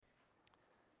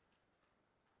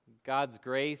God's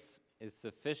grace is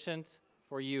sufficient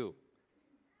for you,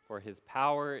 for his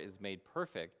power is made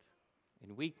perfect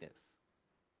in weakness.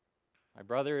 My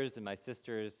brothers and my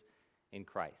sisters in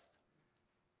Christ.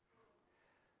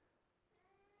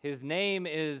 His name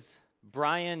is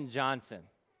Brian Johnson,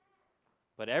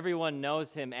 but everyone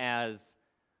knows him as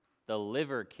the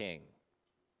Liver King.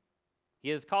 He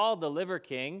is called the Liver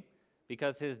King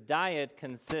because his diet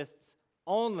consists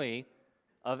only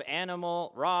of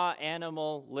raw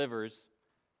animal livers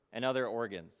and other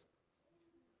organs.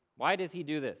 Why does he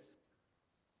do this?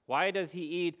 Why does he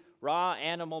eat raw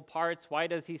animal parts? Why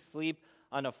does he sleep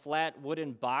on a flat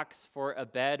wooden box for a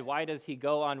bed? Why does he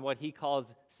go on what he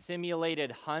calls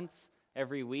simulated hunts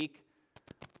every week?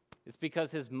 It's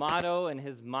because his motto and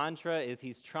his mantra is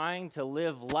he's trying to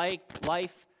live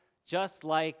life just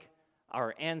like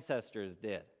our ancestors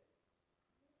did.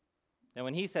 Now,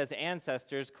 when he says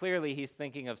ancestors, clearly he's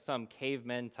thinking of some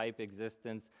caveman-type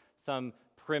existence, some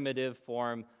primitive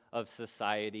form of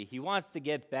society. He wants to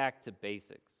get back to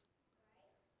basics.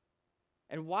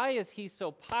 And why is he so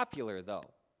popular, though?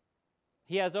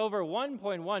 He has over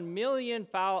 1.1 million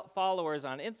followers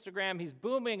on Instagram. He's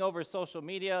booming over social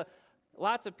media.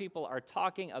 Lots of people are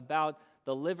talking about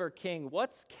the Liver King.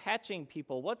 What's catching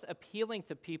people? What's appealing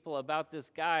to people about this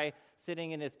guy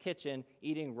sitting in his kitchen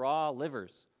eating raw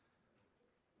livers?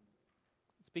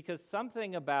 It's because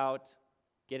something about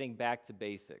getting back to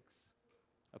basics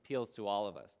appeals to all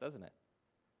of us, doesn't it?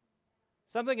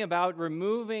 Something about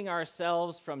removing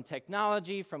ourselves from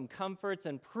technology, from comforts,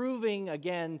 and proving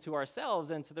again to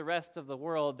ourselves and to the rest of the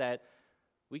world that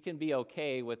we can be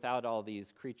okay without all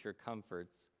these creature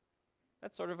comforts.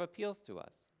 That sort of appeals to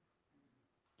us.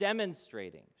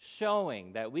 Demonstrating,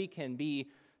 showing that we can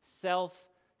be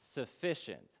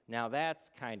self-sufficient. Now that's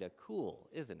kind of cool,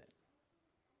 isn't it?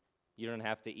 You don't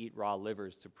have to eat raw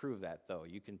livers to prove that, though.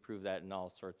 You can prove that in all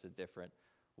sorts of different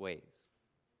ways.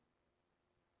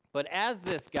 But as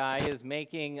this guy is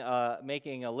making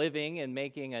a living and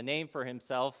making a name for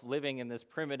himself, living in this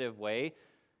primitive way,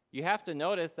 you have to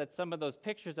notice that some of those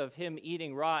pictures of him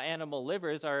eating raw animal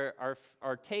livers are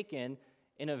taken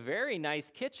in a very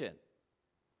nice kitchen.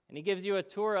 And he gives you a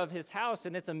tour of his house,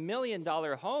 and it's $1 million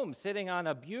home sitting on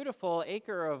a beautiful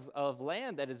acre of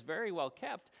land that is very well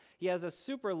kept. He has a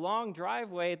super long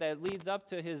driveway that leads up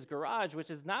to his garage,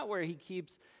 which is not where he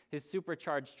keeps his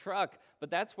supercharged truck, but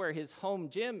that's where his home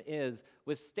gym is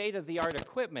with state-of-the-art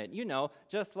equipment,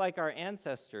 just like our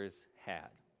ancestors had.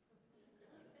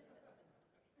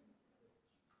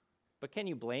 But can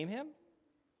you blame him?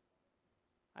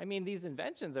 I mean, these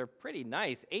inventions are pretty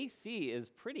nice. AC is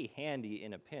pretty handy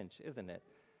in a pinch, isn't it?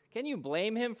 Can you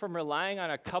blame him from relying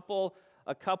on a couple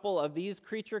of these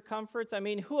creature comforts? I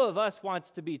mean, who of us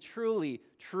wants to be truly,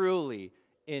 truly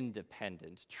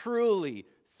independent, truly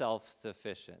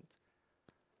self-sufficient?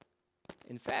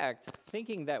 In fact,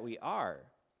 thinking that we are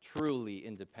truly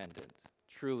independent,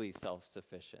 truly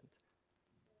self-sufficient,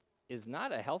 is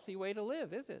not a healthy way to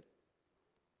live, is it?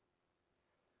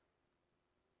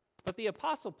 But the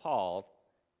Apostle Paul,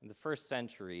 in the first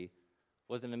century,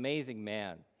 was an amazing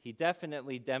man. He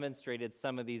definitely demonstrated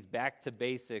some of these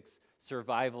back-to-basics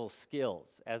survival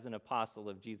skills as an apostle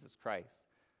of Jesus Christ.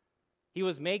 He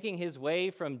was making his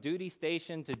way from duty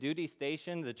station to duty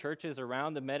station, the churches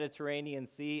around the Mediterranean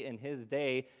Sea in his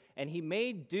day, and he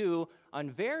made do on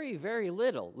very, very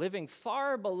little, living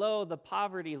far below the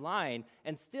poverty line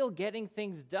and still getting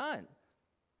things done.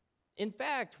 In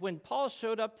fact, when Paul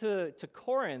showed up to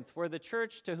Corinth, where the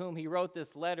church to whom he wrote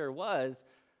this letter was,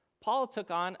 Paul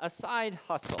took on a side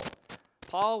hustle.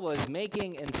 Paul was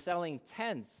making and selling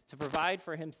tents to provide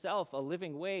for himself a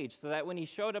living wage so that when he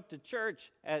showed up to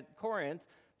church at Corinth,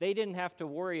 they didn't have to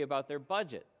worry about their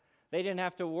budget. They didn't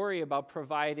have to worry about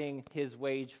providing his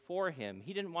wage for him.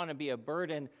 He didn't want to be a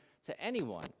burden to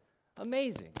anyone.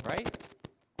 Amazing, right?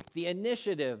 The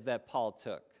initiative that Paul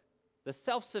took, the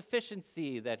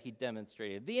self-sufficiency that he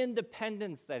demonstrated, the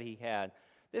independence that he had.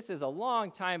 This is a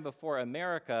long time before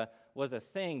America was a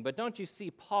thing, but don't you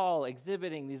see Paul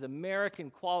exhibiting these American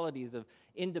qualities of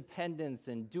independence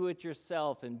and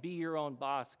do-it-yourself and be your own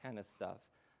boss kind of stuff?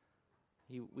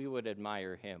 We would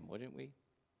admire him, wouldn't we?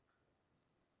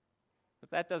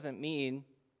 But that doesn't mean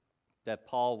that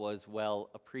Paul was well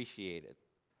appreciated.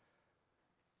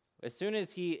 As soon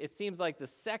as it seems like the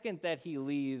second that he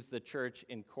leaves the church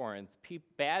in Corinth,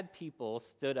 bad people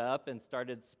stood up and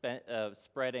started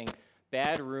spreading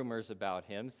bad rumors about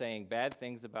him, saying bad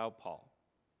things about Paul,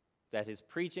 that his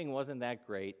preaching wasn't that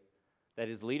great, that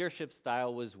his leadership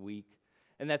style was weak,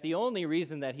 and that the only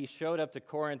reason that he showed up to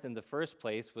Corinth in the first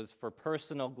place was for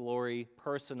personal glory,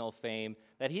 personal fame,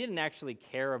 that he didn't actually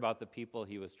care about the people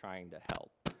he was trying to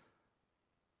help.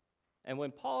 And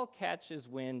when Paul catches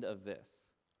wind of this,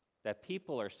 that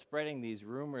people are spreading these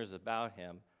rumors about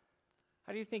him,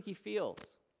 how do you think he feels?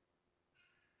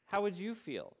 How would you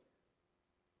feel?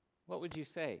 What would you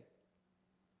say?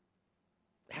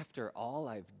 After all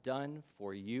I've done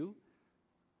for you,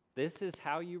 this is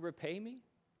how you repay me?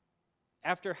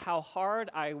 After how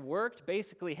hard I worked,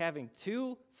 basically having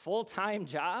 2 full-time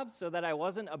jobs so that I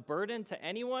wasn't a burden to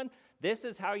anyone, this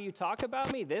is how you talk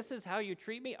about me? This is how you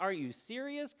treat me? Are you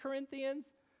serious, Corinthians?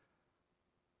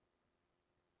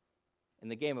 In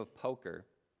the game of poker,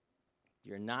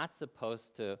 you're not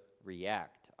supposed to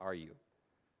react, are you?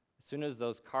 As soon as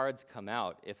those cards come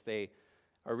out, if they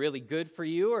are really good for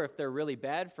you or if they're really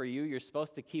bad for you, you're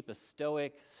supposed to keep a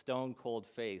stoic, stone-cold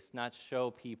face, not show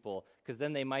people, because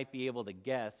then they might be able to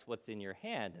guess what's in your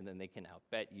hand, and then they can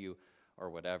outbet you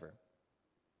or whatever.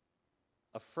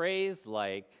 A phrase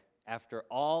like, after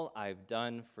all I've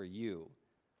done for you,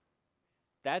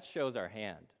 that shows our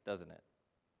hand, doesn't it?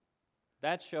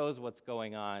 That shows what's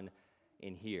going on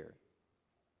in here.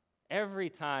 Every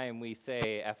time we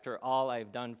say, after all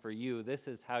I've done for you, this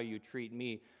is how you treat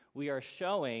me, we are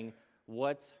showing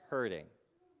what's hurting.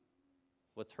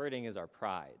 What's hurting is our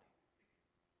pride.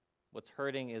 What's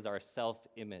hurting is our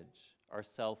self-image. Our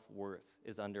self-worth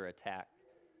is under attack.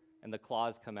 And the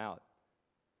claws come out.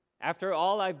 After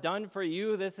all I've done for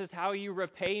you, this is how you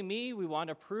repay me. We want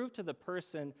to prove to the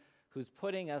person who's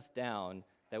putting us down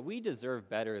that we deserve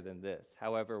better than this,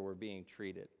 however we're being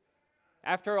treated.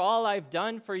 After all I've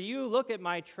done for you, look at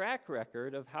my track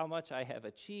record of how much I have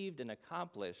achieved and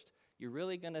accomplished. You're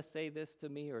really going to say this to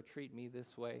me or treat me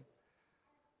this way?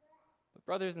 But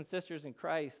brothers and sisters in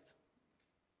Christ,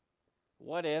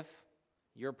 what if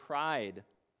your pride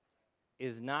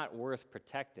is not worth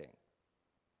protecting?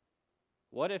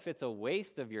 What if it's a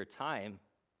waste of your time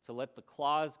to let the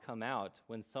claws come out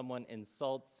when someone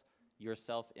insults your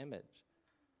self-image?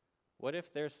 What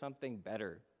if there's something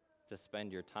better to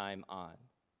spend your time on,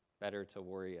 better to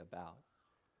worry about?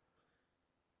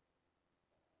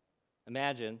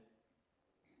 Imagine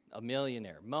a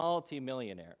millionaire,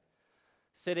 multi-millionaire,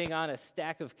 sitting on a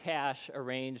stack of cash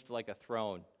arranged like a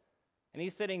throne. And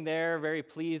he's sitting there very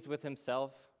pleased with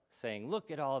himself, saying, look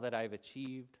at all that I've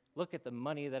achieved. Look at the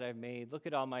money that I've made. Look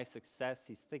at all my success.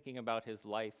 He's thinking about his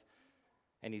life,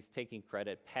 and he's taking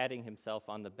credit, patting himself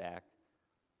on the back.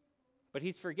 But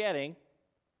he's forgetting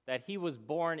that he was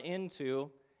born into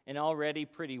an already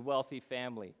pretty wealthy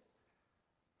family.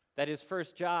 That his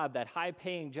first job, that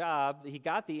high-paying job, he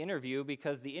got the interview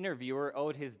because the interviewer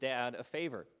owed his dad a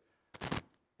favor.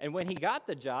 And when he got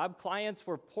the job, clients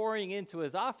were pouring into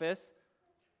his office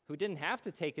who didn't have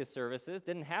to take his services,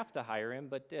 didn't have to hire him,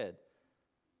 but did.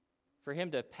 For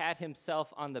him to pat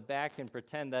himself on the back and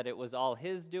pretend that it was all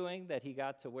his doing, that he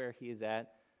got to where he is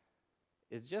at,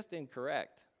 is just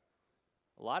incorrect.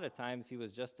 A lot of times he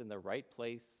was just in the right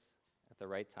place at the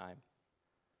right time.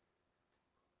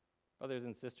 Brothers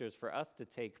and sisters, for us to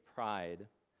take pride,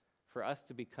 for us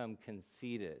to become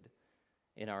conceited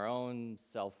in our own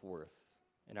self-worth,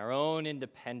 in our own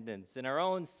independence, in our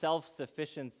own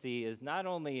self-sufficiency is not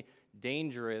only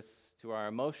dangerous to our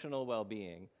emotional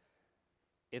well-being,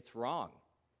 it's wrong,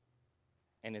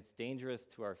 and it's dangerous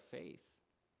to our faith.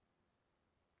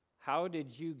 How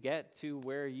did you get to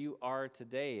where you are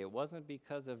today? It wasn't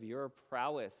because of your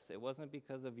prowess. It wasn't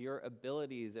because of your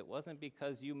abilities. It wasn't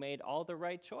because you made all the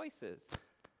right choices.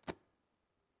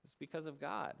 It's because of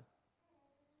God.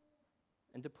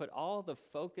 And to put all the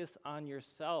focus on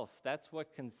yourself, that's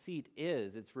what conceit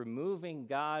is. It's removing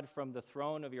God from the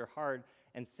throne of your heart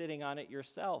and sitting on it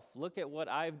yourself. Look at what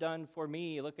I've done for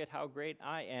me. Look at how great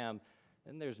I am.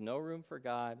 Then there's no room for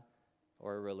God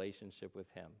or a relationship with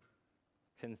him.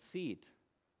 Conceit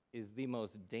is the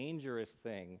most dangerous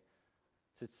thing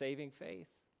to saving faith.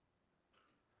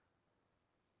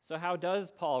 So how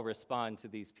does Paul respond to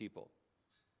these people,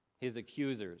 his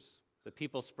accusers, the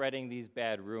people spreading these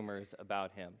bad rumors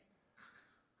about him?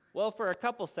 Well, for a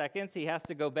couple seconds, he has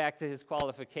to go back to his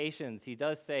qualifications. He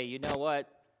does say, you know what?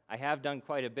 I have done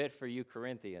quite a bit for you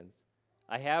Corinthians.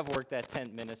 I have worked that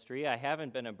tent ministry. I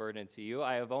haven't been a burden to you.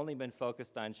 I have only been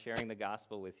focused on sharing the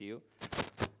gospel with you.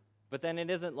 But then it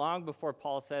isn't long before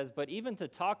Paul says, but even to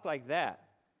talk like that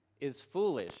is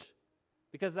foolish,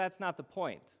 because that's not the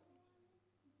point.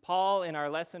 Paul, in our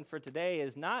lesson for today,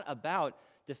 is not about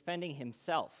defending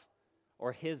himself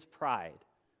or his pride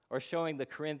or showing the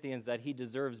Corinthians that he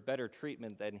deserves better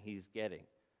treatment than he's getting.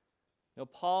 No,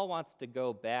 Paul wants to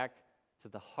go back to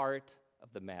the heart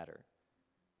of the matter,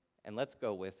 and let's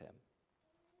go with him.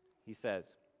 He says,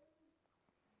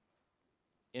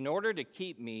 in order to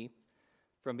keep me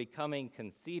from becoming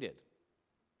conceited,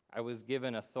 I was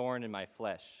given a thorn in my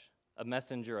flesh, a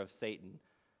messenger of Satan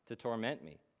to torment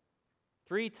me.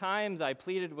 3 times I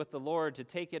pleaded with the Lord to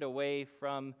take it away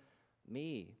from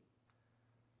me.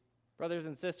 Brothers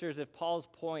and sisters, if Paul's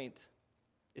point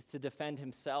is to defend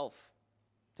himself,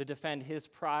 to defend his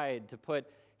pride, to put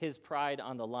his pride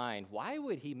on the line, why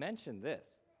would he mention this?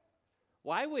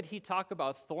 Why would he talk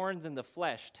about thorns in the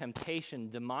flesh,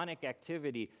 temptation, demonic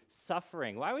activity,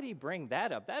 suffering? Why would he bring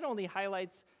that up? That only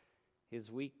highlights his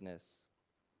weakness.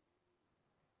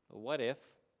 But what if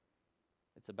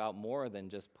it's about more than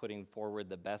just putting forward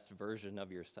the best version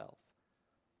of yourself?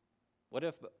 What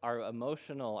if our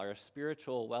emotional, our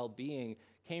spiritual well-being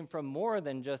came from more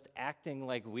than just acting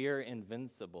like we're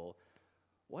invincible?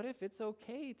 What if it's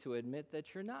okay to admit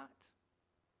that you're not?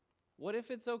 What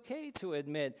if it's okay to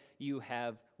admit you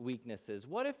have weaknesses?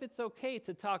 What if it's okay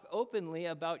to talk openly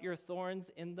about your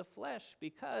thorns in the flesh?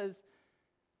 Because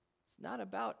it's not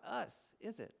about us,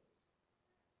 is it?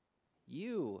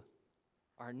 You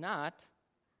are not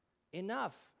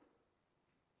enough.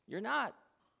 You're not.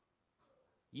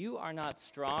 You are not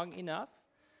strong enough.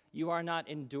 You are not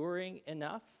enduring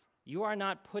enough. You are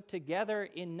not put together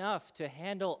enough to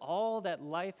handle all that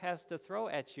life has to throw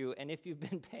at you. And if you've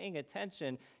been paying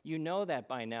attention, you know that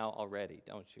by now already,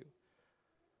 don't you?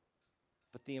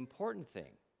 But the important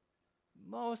thing,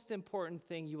 most important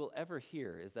thing you will ever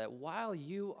hear is that while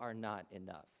you are not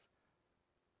enough,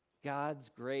 God's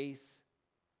grace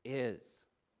is.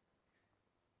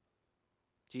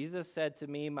 Jesus said to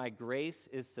me, "My grace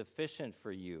is sufficient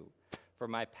for you, for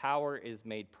my power is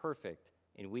made perfect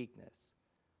in weakness.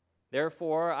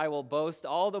 Therefore, I will boast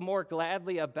all the more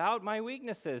gladly about my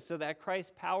weaknesses, so that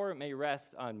Christ's power may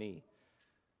rest on me.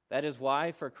 That is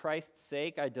why, for Christ's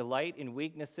sake, I delight in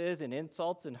weaknesses, in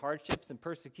insults, in hardships, in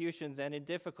persecutions, and in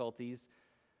difficulties.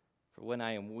 For when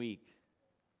I am weak,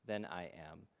 then I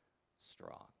am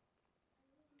strong."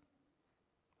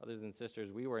 Brothers and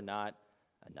sisters, we were not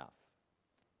enough.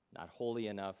 Not holy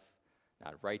enough,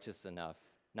 not righteous enough,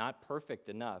 not perfect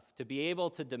enough to be able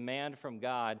to demand from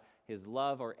God his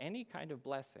love or any kind of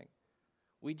blessing.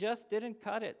 We just didn't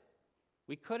cut it.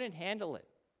 We couldn't handle it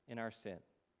in our sin.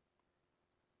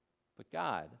 But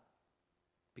God,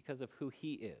 because of who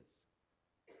he is,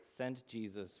 sent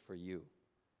Jesus for you.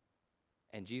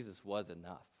 And Jesus was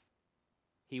enough.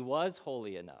 He was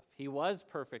holy enough. He was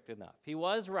perfect enough. He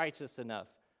was righteous enough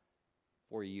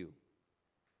for you.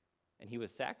 And he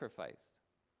was sacrificed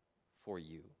for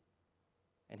you.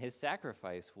 And his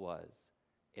sacrifice was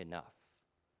enough.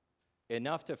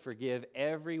 Enough to forgive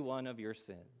every one of your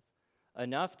sins.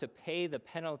 Enough to pay the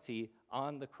penalty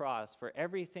on the cross for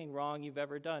everything wrong you've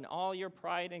ever done. All your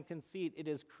pride and conceit, it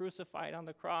is crucified on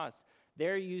the cross.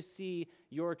 There you see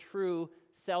your true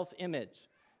self-image,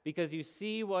 because you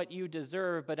see what you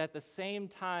deserve, but at the same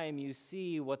time you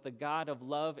see what the God of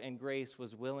love and grace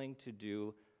was willing to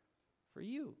do for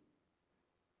you.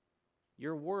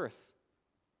 Your worth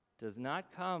does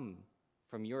not come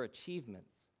from your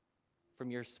achievements,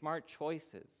 from your smart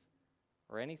choices,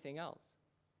 or anything else.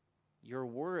 Your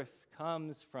worth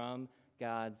comes from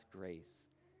God's grace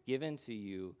given to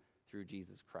you through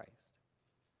Jesus Christ.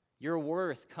 Your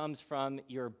worth comes from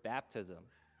your baptism,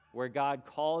 where God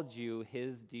called you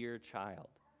his dear child.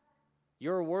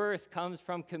 Your worth comes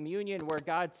from communion, where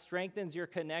God strengthens your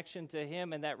connection to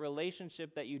him and that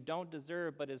relationship that you don't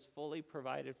deserve but is fully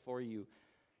provided for you.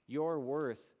 Your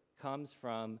worth comes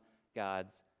from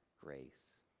God's grace.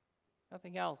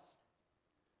 Nothing else.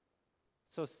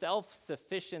 So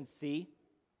self-sufficiency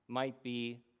might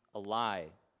be a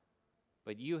lie,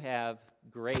 but you have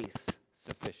grace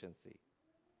sufficiency.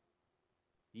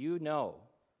 You know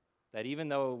that even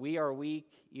though we are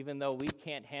weak, even though we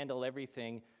can't handle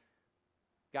everything,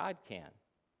 God can.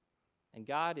 And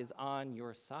God is on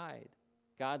your side.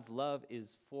 God's love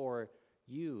is for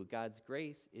you. God's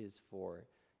grace is for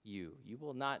you. You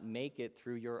will not make it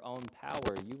through your own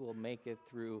power. You will make it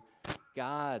through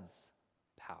God's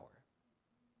power.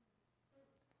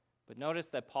 But notice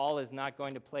that Paul is not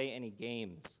going to play any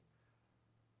games.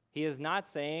 He is not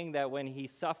saying that when he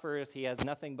suffers, he has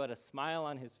nothing but a smile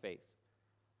on his face.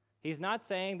 He's not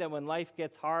saying that when life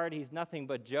gets hard, he's nothing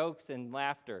but jokes and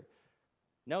laughter.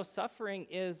 No, suffering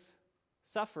is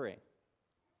suffering.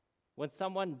 When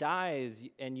someone dies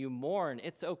and you mourn,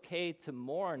 it's okay to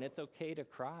mourn. It's okay to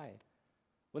cry.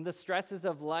 When the stresses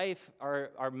of life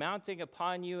are mounting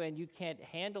upon you and you can't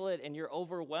handle it and you're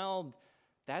overwhelmed,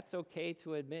 that's okay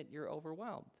to admit you're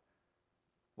overwhelmed.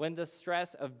 When the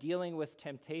stress of dealing with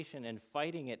temptation and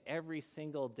fighting it every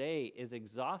single day is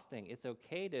exhausting, it's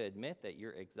okay to admit that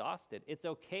you're exhausted. It's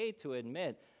okay to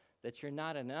admit that you're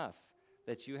not enough,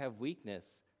 that you have weakness,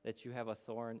 that you have a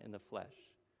thorn in the flesh.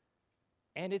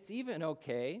 And it's even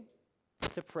okay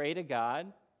to pray to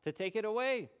God to take it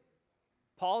away.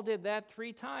 Paul did that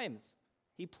 3 times.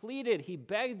 He pleaded, he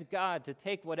begged God to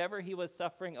take whatever he was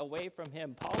suffering away from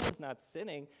him. Paul was not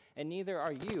sinning, and neither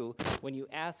are you when you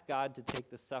ask God to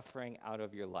take the suffering out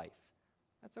of your life.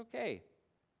 That's okay.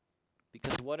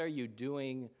 Because what are you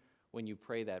doing when you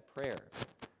pray that prayer?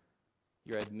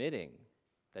 You're admitting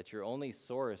that your only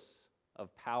source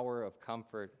of power, of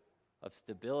comfort, of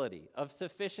stability, of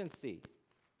sufficiency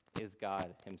is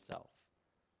God himself.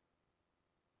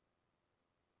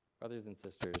 Brothers and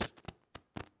sisters,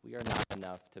 we are not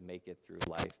enough to make it through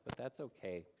life, but that's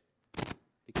okay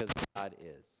because God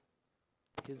is.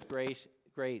 His grace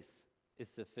is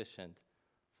sufficient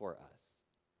for us.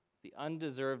 The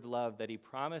undeserved love that he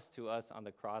promised to us on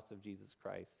the cross of Jesus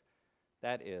Christ,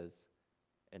 that is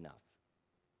enough.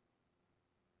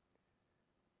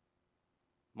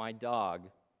 My dog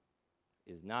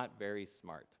is not very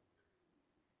smart.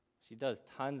 She does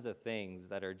tons of things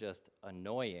that are just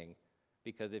annoying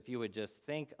because if you would just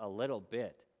think a little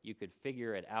bit, you could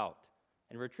figure it out.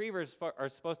 And retrievers are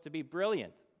supposed to be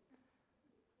brilliant.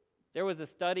 There was a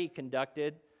study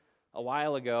conducted a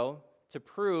while ago to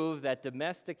prove that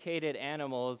domesticated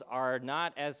animals are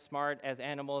not as smart as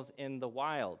animals in the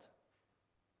wild.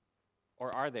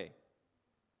 Or are they?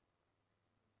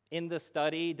 In the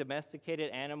study,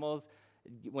 domesticated animals,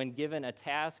 when given a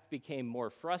task, became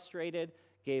more frustrated,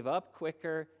 gave up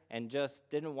quicker, and just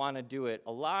didn't want to do it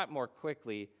a lot more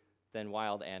quickly than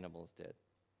wild animals did.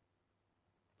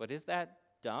 But is that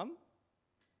dumb?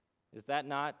 Is that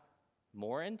not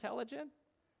more intelligent?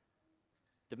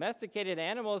 Domesticated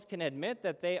animals can admit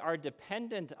that they are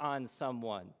dependent on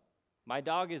someone. My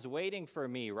dog is waiting for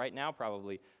me right now,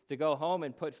 probably, to go home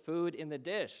and put food in the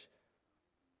dish.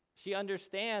 She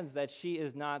understands that she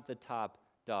is not the top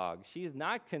dog. She is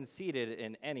not conceited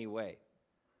in any way.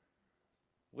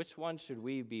 Which one should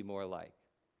we be more like?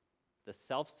 The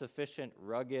self-sufficient,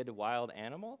 rugged, wild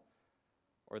animal?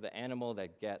 Or the animal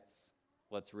that gets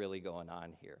what's really going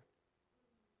on here?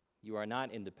 You are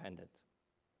not independent.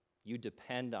 You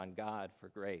depend on God for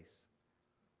grace.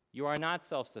 You are not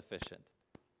self-sufficient,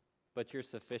 but you're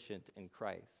sufficient in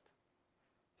Christ.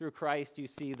 Through Christ, you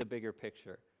see the bigger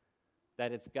picture,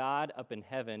 that it's God up in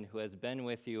heaven who has been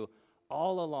with you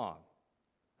all along,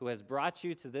 who has brought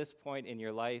you to this point in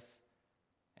your life,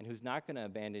 and who's not going to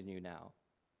abandon you now.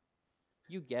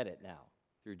 You get it now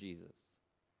through Jesus,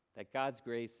 that God's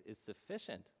grace is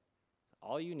sufficient. It's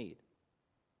all you need.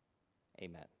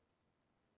 Amen.